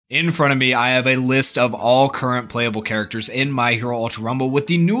In front of me, I have a list of all current playable characters in My Hero Ultra Rumble, with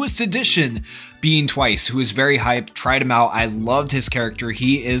the newest addition being Twice, who is very hyped. Tried him out. I loved his character.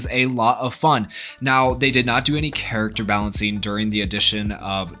 He is a lot of fun. Now, they did not do any character balancing during the addition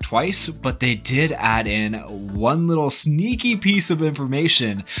of Twice, but they did add in one little sneaky piece of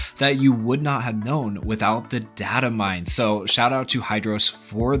information that you would not have known without the data mine. So shout out to Hydros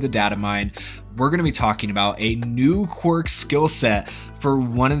for the data mine. We're going to be talking about a new Quirk skill set for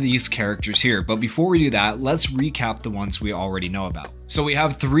one of these characters here. But before we do that, let's recap the ones we already know about. So we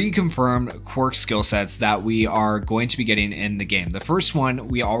have 3 confirmed Quirk skill sets that we are going to be getting in the game. The first one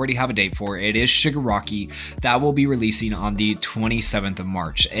we already have a date for. It is Shigaraki. That will be releasing on the 27th of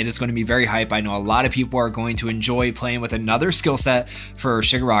March. It is going to be very hype. I know a lot of people are going to enjoy playing with another skill set for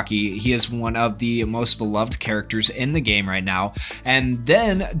Shigaraki. He is one of the most beloved characters in the game right now. And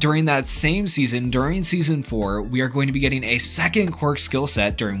then during that same season, during season 4, we are going to be getting a second Quirk skill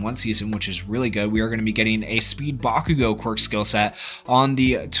set during one season, which is really good. We are going to be getting a Speed Bakugo Quirk skill set on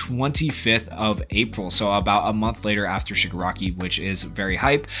the 25th of April, so about a month later after Shigaraki, which is very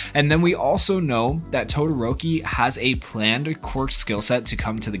hype. And then we also know that Todoroki has a planned Quirk skill set to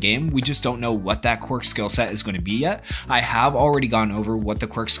come to the game. We just don't know what that Quirk skill set is going to be yet. I have already gone over what the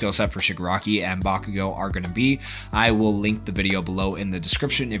Quirk skill set for Shigaraki and Bakugo are going to be. I will link the video below in the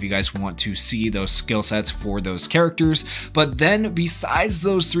description if you guys want to see those skill sets for those characters. But then besides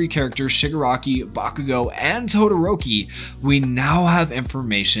those 3 characters, Shigaraki, Bakugo, and Todoroki, we now have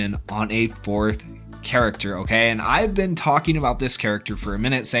information on a 4th character, okay? And I've been talking about this character for a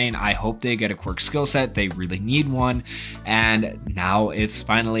minute, saying I hope they get a Quirk skill set. They really need one, and now it's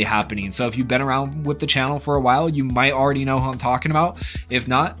finally happening. So if you've been around with the channel for a while, you might already know who I'm talking about. If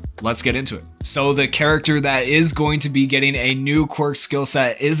not, let's get into it. So the character that is going to be getting a new Quirk skill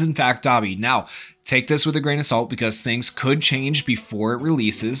set is in fact Dabi. Now, take this with a grain of salt because things could change before it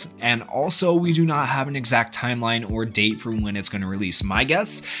releases, and also we do not have an exact timeline or date for when it's going to release. My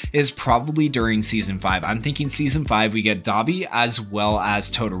guess is probably during season 5. I'm thinking season 5 we get Dabi as well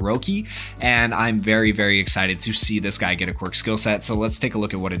as Todoroki, and I'm very, very excited to see this guy get a Quirk skill set. So let's take a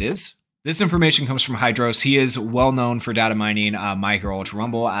look at what it is. This information comes from Hydros. He is well known for data mining My Hero Ultra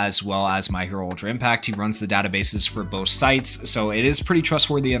Rumble as well as My Hero Ultra Impact. He runs the databases for both sites, so it is pretty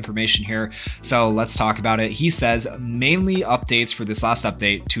trustworthy information here. So let's talk about it. He says mainly updates for this last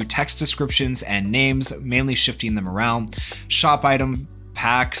update to text descriptions and names, mainly shifting them around, shop item,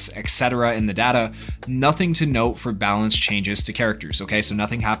 packs, etc. in the data. Nothing to note for balance changes to characters. Okay, so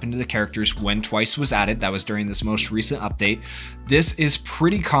nothing happened to the characters when Twice was added. That was during this most recent update. This is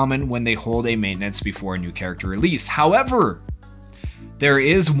pretty common when they hold a maintenance before a new character release. However, there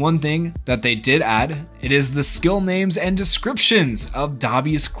is one thing that they did add. It is the skill names and descriptions of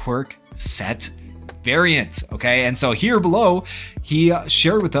Dabi's Quirk set variant. Okay, and so here below he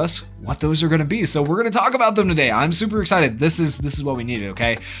shared with us what those are going to be, so we're going to talk about them today. I'm super excited. This is what we needed.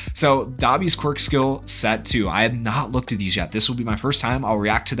 Okay, so Dabi's Quirk skill set 2. I have not looked at these yet. This will be my first time. I'll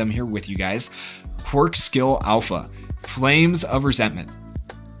react to them here with you guys. Quirk skill alpha, Flames of Resentment.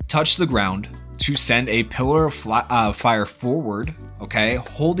 Touch the ground to send a pillar of fire forward. Okay,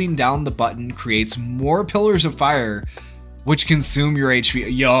 holding down the button creates more pillars of fire which consume your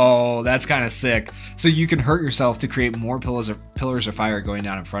HP. Yo, that's kind of sick. So you can hurt yourself to create more pillars of fire going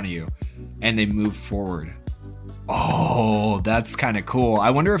down in front of you, and they move forward. Oh, that's kind of cool. I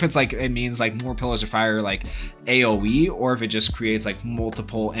wonder if it's like, it means like more pillars of fire like AoE, or if it just creates like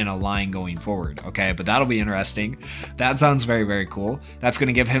multiple in a line going forward. Okay, but that'll be interesting. That sounds very, very cool. That's going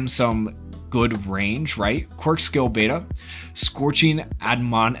to give him some good range, right? Quirk skill beta, Scorching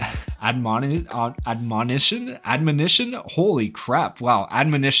admonition. Holy crap! Wow,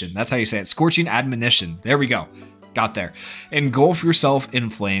 admonition. That's how you say it. Scorching admonition. There we go. Got there. Engulf yourself in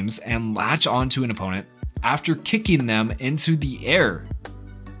flames and latch onto an opponent after kicking them into the air.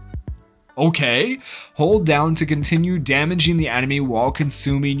 Okay. Hold down to continue damaging the enemy while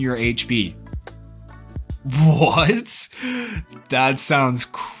consuming your HP. What? That sounds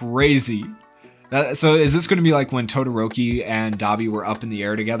crazy. So is this going to be like when Todoroki and Dabi were up in the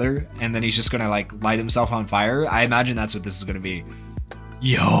air together, and then he's just going to like light himself on fire? I imagine that's what this is going to be.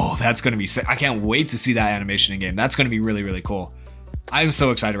 Yo, that's going to be sick. I can't wait to see that animation in game. That's going to be really, really cool. I'm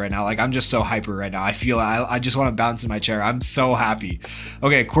so excited right now. Like, I'm just so hyper right now. I feel I just want to bounce in my chair. I'm so happy.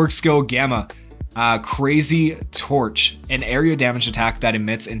 Okay, Quirk skill Gamma. Crazy Torch, an area damage attack that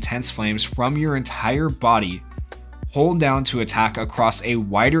emits intense flames from your entire body. Hold down to attack across a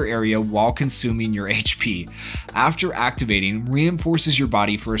wider area while consuming your HP. After activating, reinforces your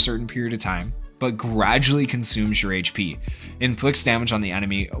body for a certain period of time, but gradually consumes your HP. Inflicts damage on the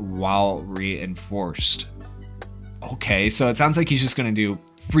enemy while reinforced. Okay, so it sounds like he's just going to do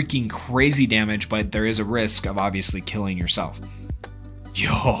freaking crazy damage, but there is a risk of obviously killing yourself.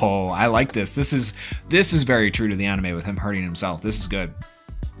 Yo, I like this. This is very true to the anime with him hurting himself. This is good.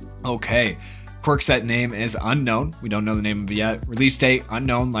 Okay. Quirk set name is unknown. We don't know the name of it yet. Release date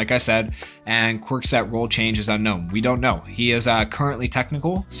unknown, like I said, and Quirk set role change is unknown. We don't know. He is currently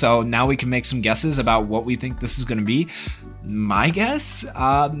technical, so now we can make some guesses about what we think this is going to be. My guess,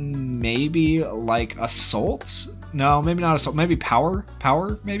 maybe like assault. No, maybe not assault. Maybe power.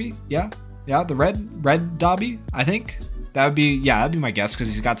 Maybe. Yeah. The red Dobby. I think that would be. Yeah, that'd be my guess because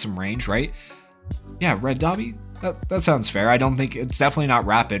he's got some range, right? Yeah, red Dobby. That sounds fair. I don't think it's definitely not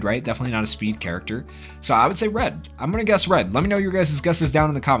rapid, right? Definitely not a speed character. So I would say red. I'm going to guess red. Let me know your guys' guesses down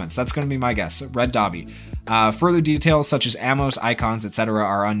in the comments. That's going to be my guess. Red Dobby. Further details such as ammos, icons, etc.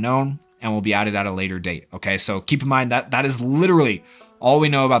 are unknown and will be added at a later date. Okay, so keep in mind that that is literally all we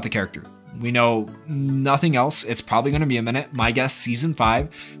know about the character. We know nothing else. It's probably going to be a minute. My guess, season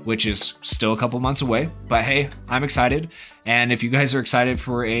 5, which is still a couple months away. But hey, I'm excited. And if you guys are excited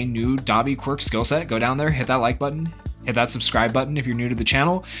for a new Dobby Quirk skill set, go down there, hit that like button, hit that subscribe button if you're new to the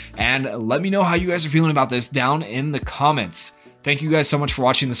channel, and let me know how you guys are feeling about this down in the comments. Thank you guys so much for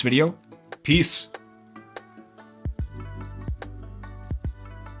watching this video. Peace.